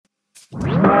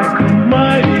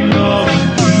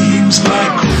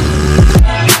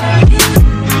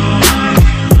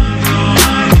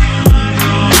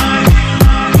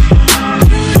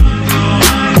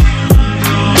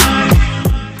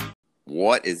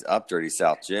What is up, Dirty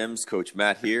South Gyms? Coach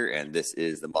Matt here, and this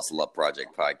is the Muscle Up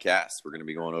Project podcast. We're going to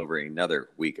be going over another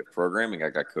week of programming. I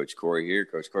got Coach Cory here.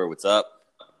 Coach Cory, what's up?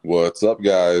 What's up,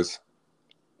 guys?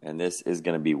 And this is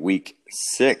going to be week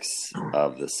 6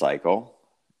 of the cycle,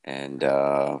 and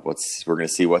we're going to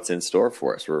see what's in store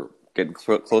for us. We're getting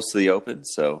close to the Open,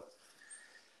 so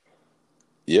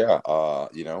yeah,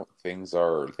 things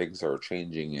are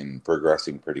changing and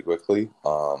progressing pretty quickly.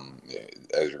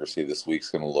 As you're gonna see, this week's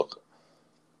gonna look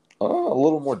a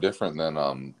little more different than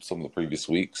some of the previous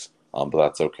weeks, but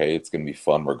that's okay. It's gonna be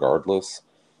fun regardless.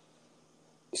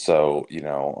 So,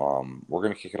 we're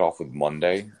gonna kick it off with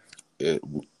Monday.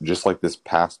 Just like this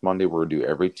past Monday, we're gonna do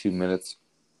every 2 minutes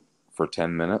for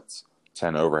 10 minutes,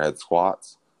 10 overhead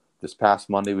squats. This past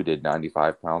Monday, we did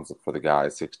 95 pounds for the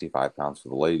guys, 65 pounds for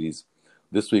the ladies.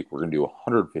 This week, we're going to do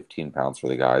 115 pounds for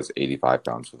the guys, 85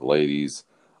 pounds for the ladies.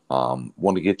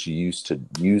 Want to get you used to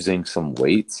using some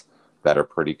weights that are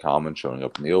pretty common showing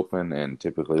up in the Open. And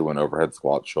typically when overhead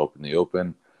squats show up in the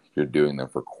Open, you're doing them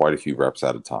for quite a few reps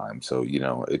at a time. So,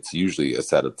 it's usually a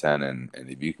set of 10. And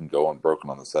if you can go unbroken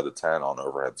on the set of 10 on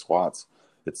overhead squats,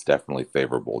 it's definitely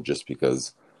favorable just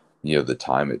because, the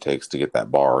time it takes to get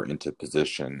that bar into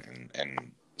position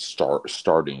and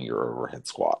starting your overhead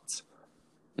squats.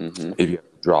 Mm-hmm. If you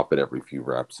drop it every few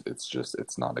reps,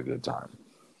 it's not a good time.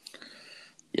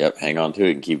 Yep, hang on to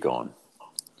it and keep going.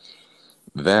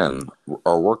 Then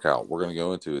our workout we're going to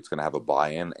go into, it's going to have a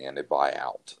buy-in and a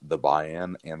buy-out. The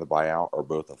buy-in and the buy-out are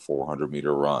both a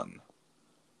 400-meter run.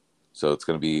 So it's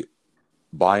going to be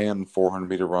buy-in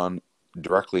 400-meter run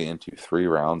directly into 3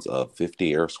 rounds of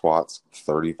 50 air squats,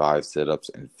 35 sit-ups,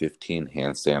 and 15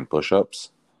 handstand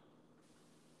push-ups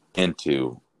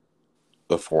into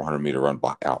the 400-meter run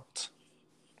buy-out.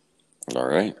 All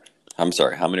right. I'm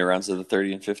sorry, how many rounds of the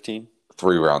 30 and 15?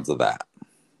 3 rounds of that.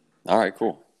 All right,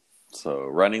 cool. So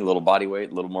running, a little body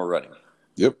weight, a little more running.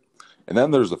 Yep. And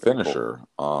then there's a finisher.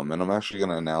 Cool. And I'm actually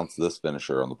going to announce this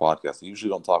finisher on the podcast. I usually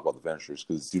don't talk about the finishers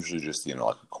because it's usually just,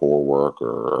 like a core work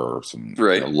or some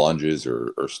lunges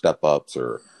or step ups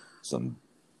or some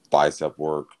bicep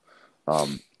work.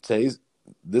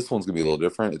 This one's going to be a little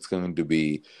different. It's going to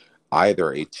be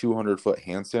either a 200-foot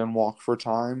handstand walk for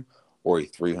time or a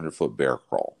 300-foot bear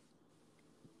crawl.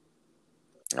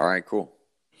 All right, cool.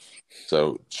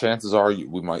 So chances are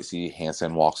we might see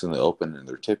handstand walks in the Open, and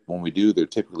they're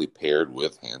typically paired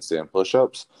with handstand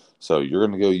push-ups. So you're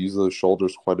going to go use those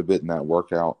shoulders quite a bit in that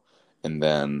workout, and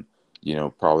then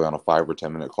probably on a 5 or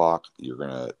 10 minute clock, you're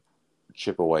going to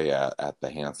chip away at the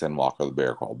handstand walk or the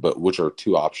bear crawl. But which are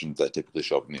 2 options that typically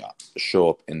show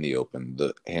up in the Open: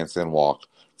 the handstand walk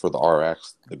for the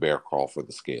RX, the bear crawl for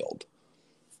the scaled.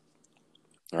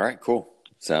 All right, cool.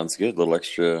 Sounds good. A little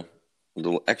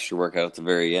extra workout at the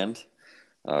very end,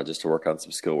 just to work on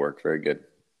some skill work. Very good.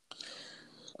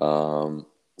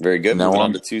 Very good. Now moving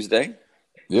on to Tuesday.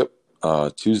 Yep.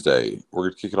 Tuesday, we're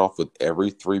going to kick it off with every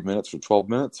 3 minutes for 12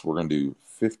 minutes. We're going to do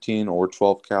 15 or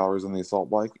 12 calories on the assault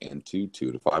bike and 2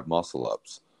 to 5 muscle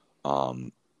ups.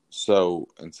 So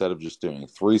instead of just doing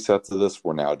 3 sets of this,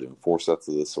 we're now doing 4 sets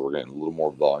of this. So we're getting a little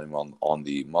more volume on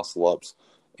the muscle ups.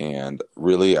 And I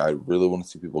really want to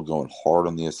see people going hard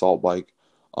on the assault bike,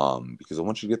 because I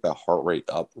want you to get that heart rate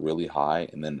up really high,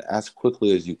 and then as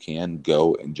quickly as you can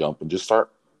go and jump and just start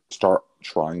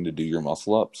trying to do your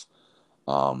muscle ups.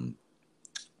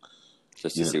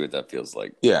 Just to see what that feels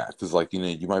like. Yeah, because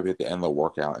you might be at the end of the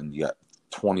workout and you got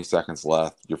 20 seconds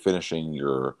left. You're finishing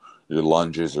your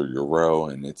lunges or your row,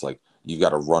 and it's like you got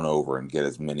to run over and get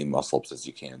as many muscle ups as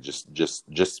you can,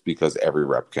 just because every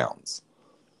rep counts.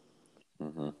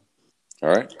 Mm-hmm. All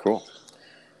right, cool.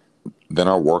 Then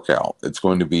our workout, it's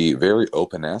going to be very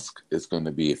Open-esque. It's going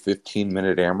to be a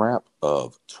 15-minute AMRAP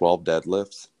of 12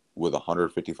 deadlifts with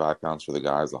 155 pounds for the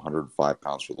guys, 105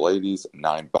 pounds for the ladies,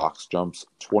 9 box jumps,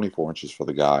 24 inches for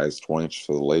the guys, 20 inches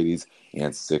for the ladies,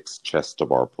 and 6 chest to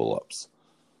bar pull-ups.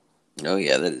 Oh,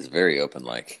 yeah, that is very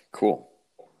Open-like. Cool.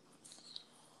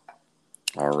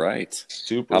 All right.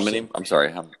 How many minutes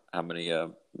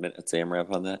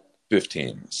AMRAP on that?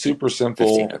 15. Super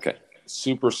simple. 15, okay.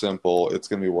 Super simple. It's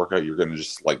going to be a workout you're going to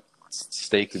just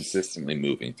stay consistently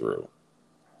moving through.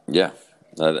 Yeah.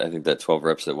 I think that 12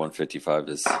 reps at 155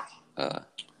 is,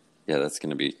 that's going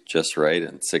to be just right.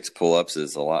 And 6 pull-ups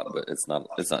is a lot, but it's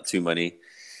not too many.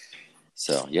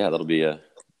 So yeah, that'll be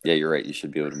you're right. You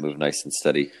should be able to move nice and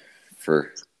steady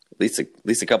for at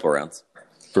least a couple of rounds.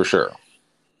 For sure.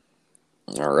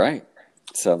 All right.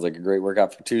 Sounds like a great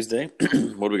workout for Tuesday.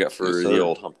 What do we got for the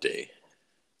old hump day?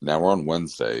 Now we're on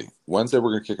Wednesday. Wednesday,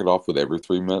 we're going to kick it off with every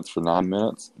 3 minutes for 9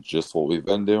 minutes, just what we've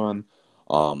been doing.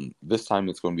 This time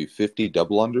it's going to be 50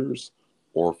 double unders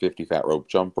or 50 fat rope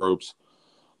jump ropes.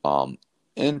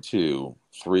 into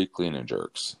 3 clean and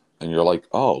jerks. And you're like,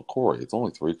 oh, Cory, it's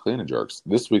only 3 clean and jerks.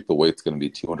 This week, the weight's going to be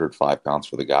 205 pounds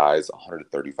for the guys,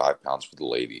 135 pounds for the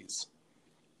ladies.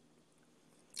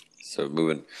 So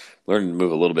learning to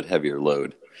move a little bit heavier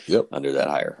load. Yep. Under that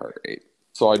higher heart rate.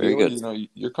 So ideally,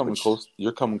 you're coming close.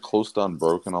 You're coming close to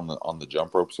unbroken on the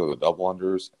jump ropes or the double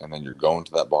unders, and then you're going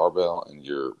to that barbell and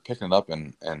you're picking it up,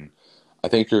 and I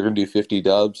think you're going to do 50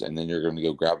 dubs, and then you're going to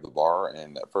go grab the bar,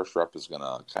 and that first rep is going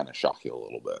to kind of shock you a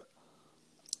little bit.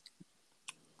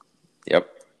 Yep,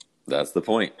 that's the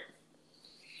point.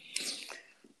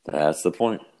 That's the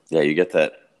point. Yeah, you get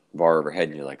that bar overhead,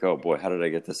 and you're like, "Oh boy, how did I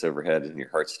get this overhead?" And your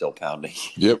heart's still pounding.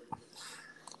 Yep.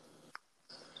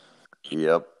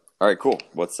 Yep. All right, cool.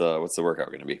 What's the workout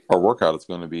going to be? Our workout is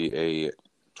going to be a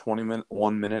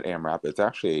 1-minute AMRAP. It's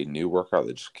actually a new workout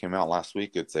that just came out last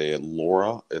week. It's a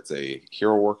Laura. It's a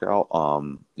hero workout.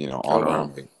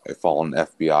 Honoring a fallen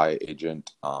FBI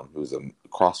agent who's a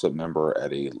CrossFit member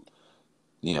at a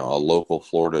local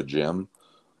Florida gym,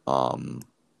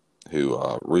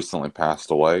 who recently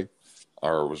passed away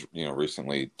or was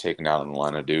recently taken out in the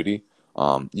line of duty.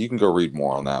 You can go read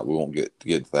more on that. We won't get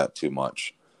to that too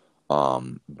much.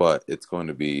 But it's going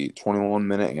to be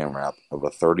 21-minute AMRAP of a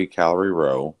 30-calorie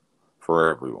row for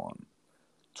everyone.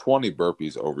 20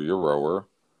 burpees over your rower.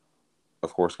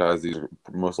 Of course, guys, these are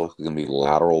most likely going to be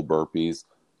lateral burpees.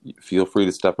 Feel free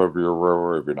to step over your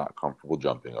rower if you're not comfortable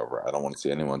jumping over. I don't want to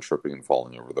see anyone tripping and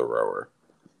falling over the rower.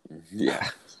 Yeah.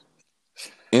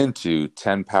 Into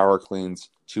 10 power cleans,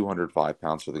 205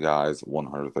 pounds for the guys,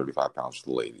 135 pounds for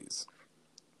the ladies.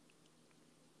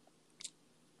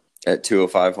 At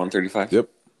 205, 135? Yep.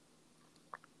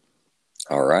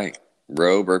 All right.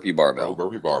 Row, burpee, barbell. Row,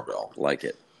 burpee, barbell. Like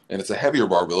it. And it's a heavier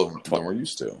barbell than we're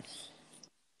used to.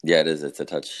 Yeah, it is. It's a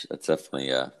touch. It's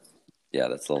definitely,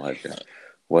 that's a little heavier.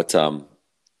 What,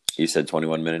 you said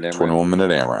 21-minute AMRAP? 21-minute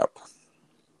AMRAP.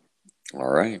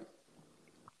 All right.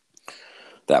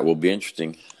 That will be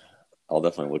interesting. I'll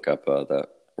definitely look up that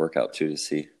workout, too, to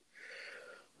see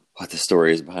what the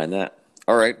story is behind that.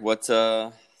 All right.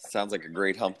 Sounds like a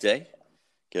great hump day.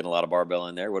 Getting a lot of barbell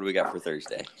in there. What do we got for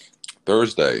Thursday?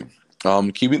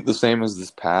 Keeping it the same as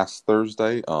this past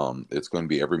Thursday. It's going to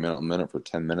be every minute for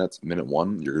 10 minutes. Minute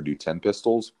 1, you're going to do 10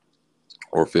 pistols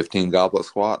or 15 goblet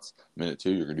squats. Minute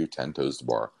 2, you're going to do 10 toes to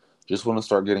bar. Just want to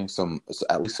start getting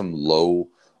at least some low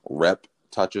rep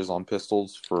touches on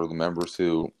pistols for the members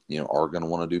who are going to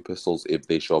want to do pistols if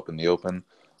they show up in the open.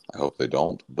 I hope they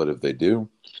don't, but if they do,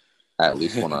 I at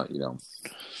least want to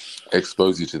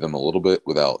expose you to them a little bit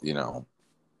without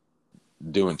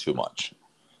doing too much.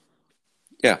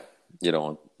 Yeah, you don't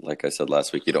want, like I said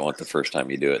last week, you don't want the first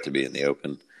time you do it to be in the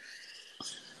open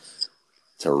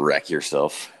to wreck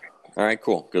yourself. All right,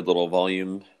 cool. Good little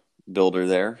volume builder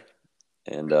there.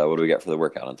 And what do we got for the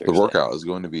workout on Thursday? The workout is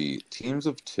going to be teams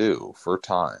of 2 for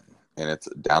time, and it's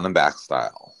down and back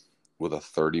style with a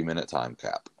 30-minute time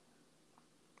cap.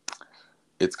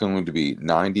 It's going to be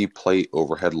 90 plate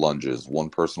overhead lunges, one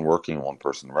person working, one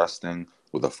person resting,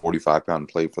 with a 45-pound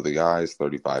plate for the guys,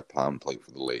 35-pound plate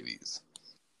for the ladies.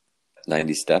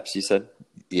 90 steps, you said?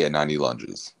 Yeah, 90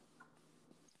 lunges.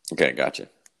 Okay, gotcha.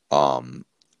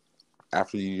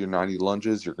 After you do 90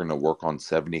 lunges, you're going to work on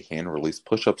 70 hand release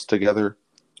push-ups together.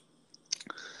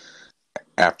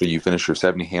 After you finish your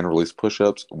 70 hand release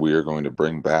push-ups, we are going to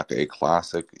bring back a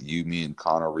classic. You, me, and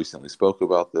Connor recently spoke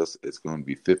about this. It's going to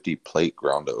be 50 plate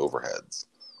ground to overheads.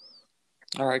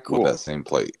 All right, cool. With that same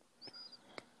plate.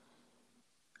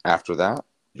 After that,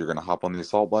 you're going to hop on the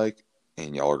assault bike,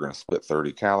 and y'all are going to split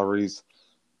 30 calories.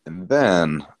 And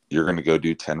then you're going to go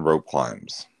do 10 rope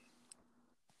climbs.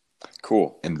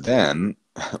 Cool. And then,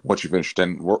 once you finish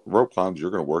 10 rope climbs,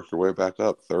 you're going to work your way back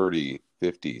up 30,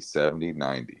 50, 70,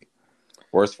 90.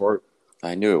 Whereas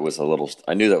I knew that was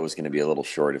going to be a little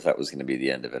short if that was going to be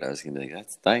the end of it. I was going to be like,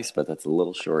 that's nice, but that's a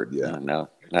little short. Yeah. Now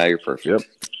you're perfect. Yep.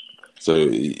 So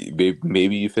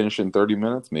maybe you finish in 30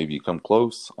 minutes. Maybe you come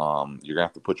close. You're going to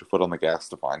have to put your foot on the gas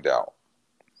to find out.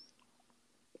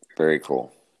 Very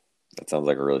cool. That sounds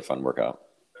like a really fun workout.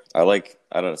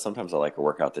 Sometimes I like a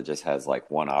workout that just has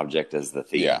like one object as the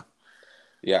theme. Yeah.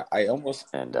 Yeah, and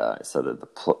so that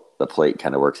the plate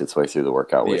kind of works its way through the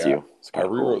workout with you. I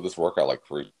rewrote this workout like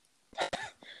 3.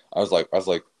 I was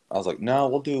like, no,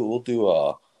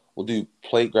 we'll do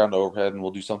plate ground overhead, and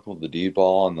we'll do something with the D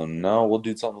ball, and then no, we'll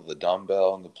do something with the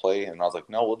dumbbell and the plate, and I was like,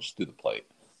 no, we'll just do the plate.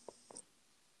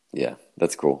 Yeah,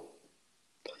 that's cool.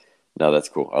 No, that's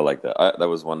cool. I like that. That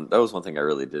was one thing I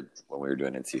really did when we were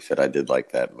doing NC Fit. I did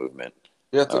like that movement.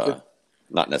 Yeah, it's okay.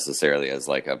 Not necessarily as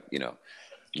like a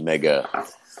mega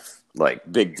like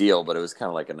big deal, but it was kind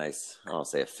of like a nice, I don't want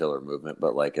to say a filler movement,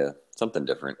 but like something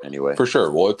different anyway. For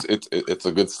sure. Well, it's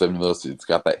a good stimulus. It's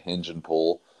got that hinge and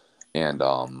pull, and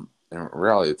in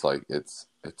reality, it's like it's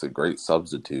a great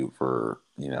substitute for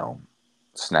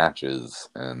snatches,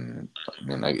 and I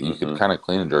mean you could kind of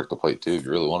clean and jerk the plate too if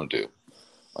you really wanted to.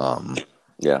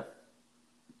 Yeah.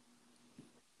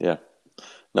 Yeah.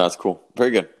 No, that's cool.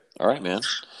 Very good. All right, man.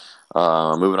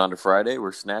 Moving on to Friday,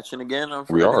 we're snatching again on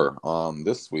We Friday. are.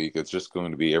 This week, it's just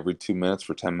going to be every 2 minutes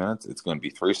for 10 minutes. It's going to be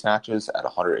 3 snatches at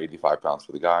 185 pounds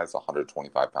for the guys,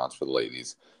 125 pounds for the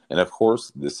ladies. And of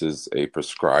course, this is a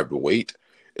prescribed weight.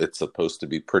 It's supposed to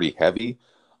be pretty heavy.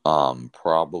 Probably,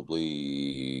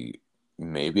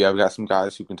 maybe I've got some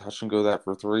guys who can touch and go that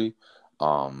for 3.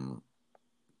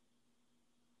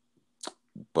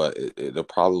 But it'll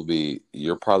probably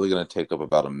you're probably going to take up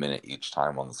about a minute each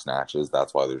time on the snatches.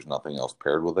 That's why there's nothing else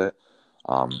paired with it.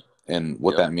 And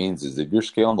what that means is if you're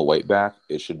scaling the weight back,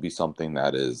 it should be something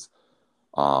that is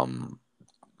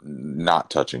not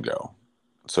touch and go.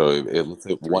 So let's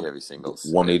say 3 heavy singles.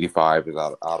 185 is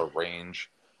out of range,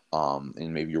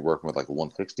 and maybe you're working with like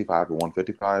 165 or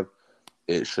 155.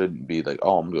 It shouldn't be like,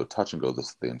 oh, I'm going to go touch and go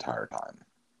this the entire time.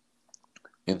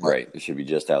 Right. It should be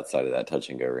just outside of that touch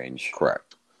and go range.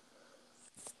 Correct.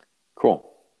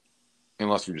 Cool.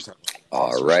 Unless you just have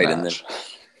all right, snatch. And then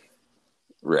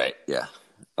right, yeah.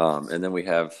 And then we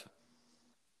have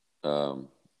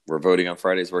we're voting on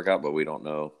Friday's workout, but we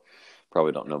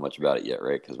probably don't know much about it yet,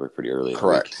 right? Because we're pretty early.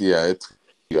 Correct. Yeah, it's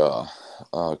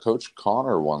Coach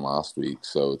Connor won last week,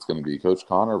 so it's going to be Coach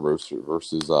Connor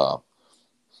versus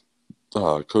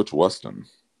Coach Weston.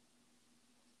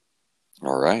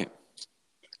 All right.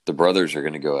 The brothers are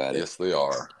going to go at it. Yes, they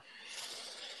are.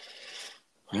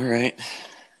 All right.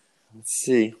 Let's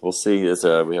see. We'll see. We have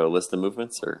a list of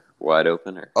movements or wide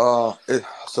open or?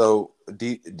 So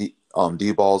D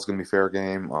ball is going to be fair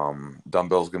game.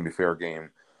 Dumbbell is going to be fair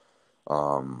game.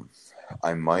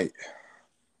 I might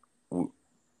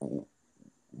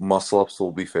muscle ups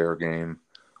will be fair game.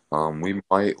 We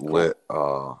might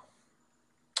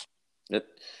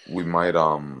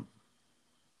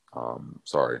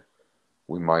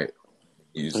we might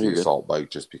use the assault bike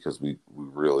just because we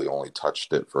really only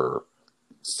touched it for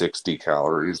 60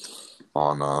 calories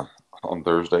on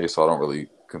Thursday, so I don't really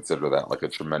consider that like a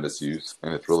tremendous use,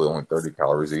 and it's really only 30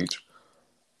 calories each.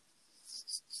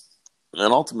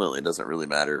 And ultimately, it doesn't really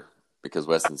matter because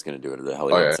Weston's going to do it the hell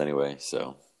he wants anyway.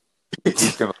 So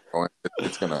he's going to.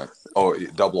 It's going to. Oh,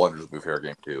 double unders will be fair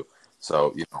game too.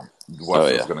 So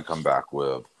Weston's going to come back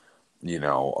with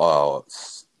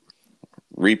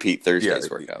repeat Thursday's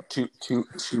workout. 2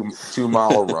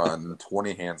 mile run,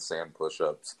 20 handstand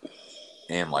push-ups,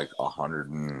 and like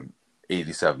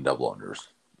 187 double unders.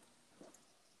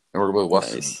 And we're going to play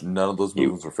Weston. Nice. None of those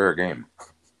moves were fair game.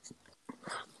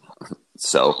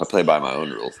 So I play by my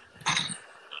own rules.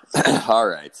 All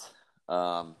right.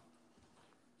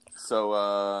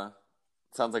 So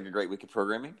sounds like a great week of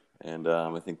programming, and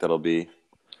I think that'll be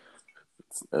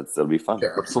fun.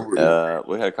 Yeah, absolutely.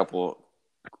 We had a couple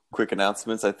quick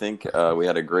announcements. I think I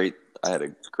had a great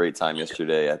time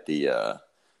yesterday at the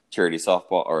charity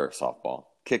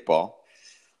kickball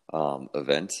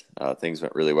event. Things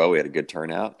went really well. We had a good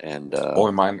turnout, and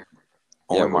only minor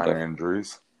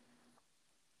injuries.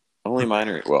 Only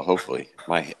minor. Well, hopefully,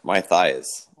 my thigh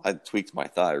I tweaked my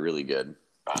thigh really good.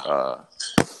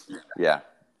 Yeah,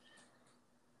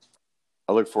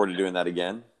 I look forward to doing that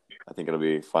again. I think it'll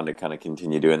be fun to kind of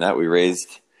continue doing that. We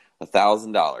raised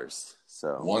 $1,000.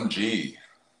 So 1G,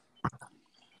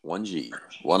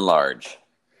 1 large.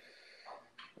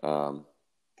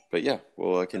 But yeah,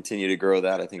 we'll continue to grow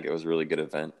that. I think it was a really good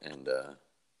event, and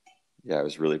I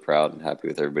was really proud and happy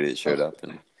with everybody that showed up.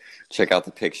 And check out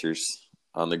the pictures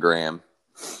on the gram.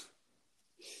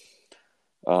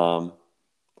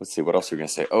 Let's see, what else are we going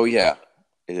to say? Oh yeah,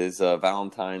 it is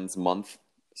Valentine's month,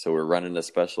 so we're running a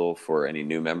special for any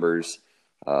new members,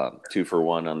 2 for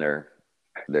 1 on their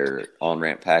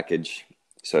on-ramp package.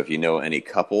 So if you know any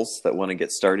couples that want to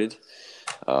get started,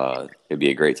 it'd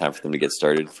be a great time for them to get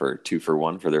started for 2 for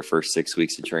 1 for their first 6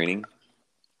 weeks of training.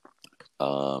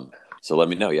 So let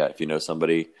me know. Yeah, if you know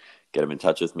somebody, get them in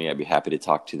touch with me. I'd be happy to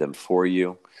talk to them for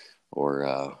you,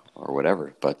 or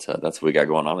whatever. But that's what we got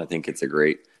going on. I think it's a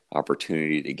great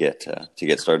opportunity to get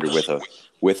started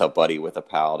with a buddy, with a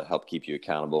pal, to help keep you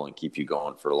accountable and keep you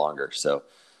going for longer. So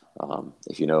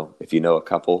if you know a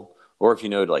couple, or if you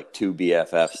know like 2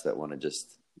 BFFs that want to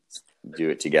just do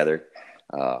it together,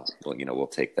 we'll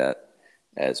take that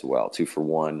as well. 2 for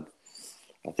 1.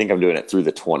 I think I'm doing it through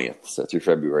the 20th, so through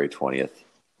February 20th.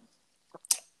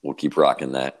 We'll keep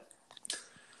rocking that.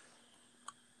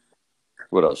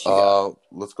 What else you got?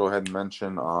 Let's go ahead and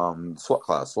mention sweat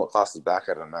class. Sweat class is back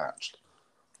at Unmatched.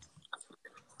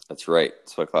 That's right.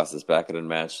 Sweat class is back at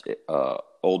Unmatched.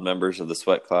 Old members of the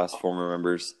sweat class, former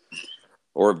members,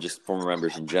 or just former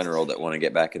members in general that want to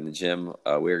get back in the gym,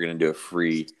 we're going to do a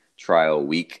free trial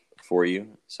week for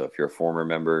you. So if you're a former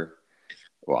member,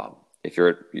 well, if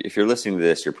you're listening to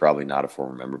this, you're probably not a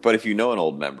former member. But if you know an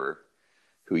old member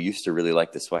who used to really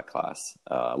like the sweat class,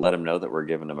 let them know that we're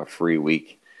giving them a free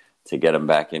week to get them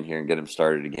back in here and get them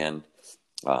started again.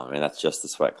 And that's just the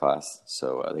sweat class.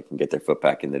 So they can get their foot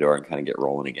back in the door and kind of get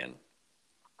rolling again.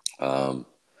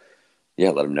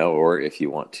 Yeah, let them know. Or if you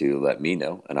want to let me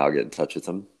know and I'll get in touch with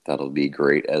them, that'll be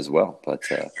great as well. But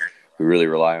we really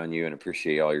rely on you and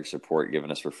appreciate all your support,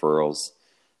 giving us referrals,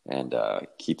 and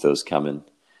keep those coming.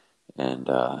 And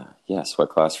yeah, sweat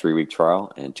class free week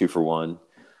trial and 2 for 1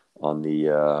 on the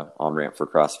on ramp for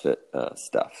CrossFit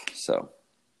stuff. So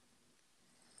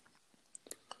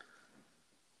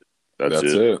That's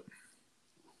it.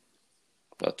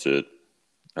 That's it.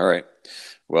 All right.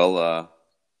 Well,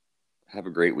 have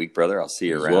a great week, brother. I'll see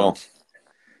you around. Well.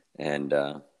 And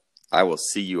I will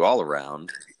see you all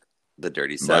around the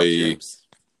Dirty South gyms.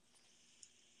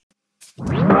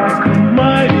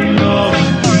 Bye.